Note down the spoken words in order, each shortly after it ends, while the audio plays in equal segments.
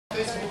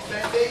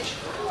fan page.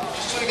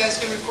 Just so you guys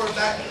can report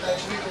back that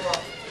we were on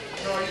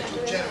our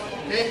YouTube channel,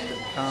 okay?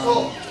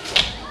 So.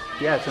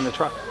 Yeah, it's in the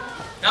truck.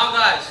 Now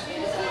guys,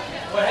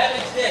 what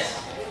happens is this.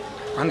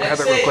 Ungrab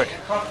it real quick.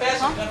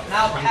 Professor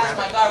now has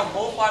my guard on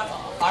both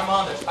arm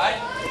unders, right?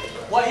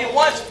 What he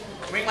wants,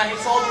 bring my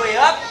hips all the way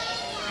up,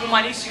 put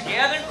my knees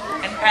together,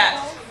 and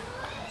pass.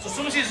 So as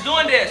soon as he's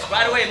doing this,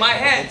 right away, my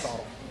hands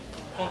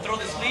control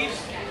the sleeves.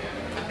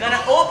 I'm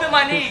gonna open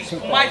my knees,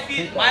 put my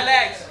feet, my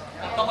legs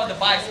on top of the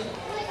bicep.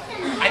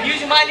 I'm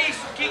using my knees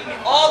to kick me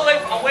all the way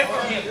away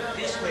from him,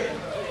 this way.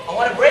 I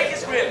want to break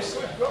his ribs.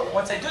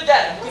 Once I do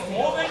that, I keep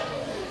moving,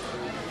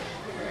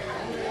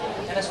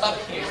 and I stop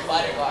here,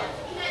 spider guard.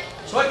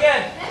 So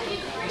again,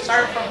 we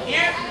start from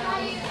here,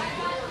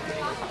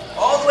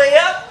 all the way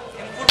up,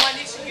 and put my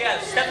knees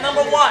together. Step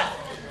number one,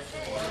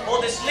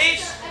 hold the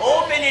sleeves,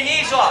 open your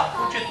knees up,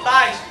 put your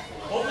thighs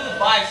over the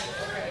bicep.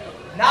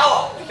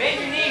 Now, bend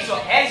your knees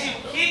up. As you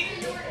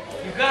kick,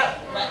 you're gonna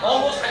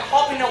almost like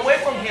hopping away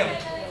from him.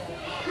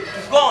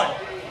 Keep going.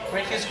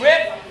 Break his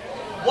grip,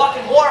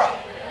 walking more up.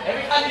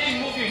 Every time you need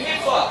to move your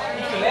hips up,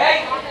 kick your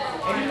leg,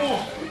 and you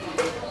move.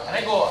 And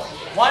I go up.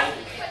 1,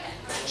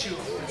 2,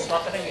 and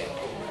stop it again.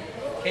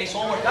 Okay, so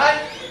one more time.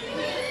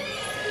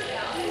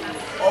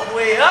 All the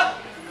way up.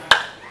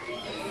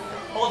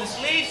 Hold the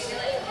sleeves.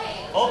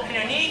 Open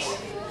your knees.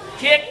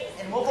 Kick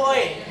and move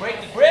away. Break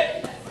the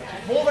grip.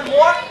 Keep moving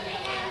more.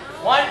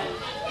 1,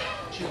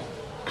 2.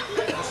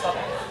 And stop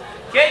it.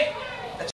 Okay?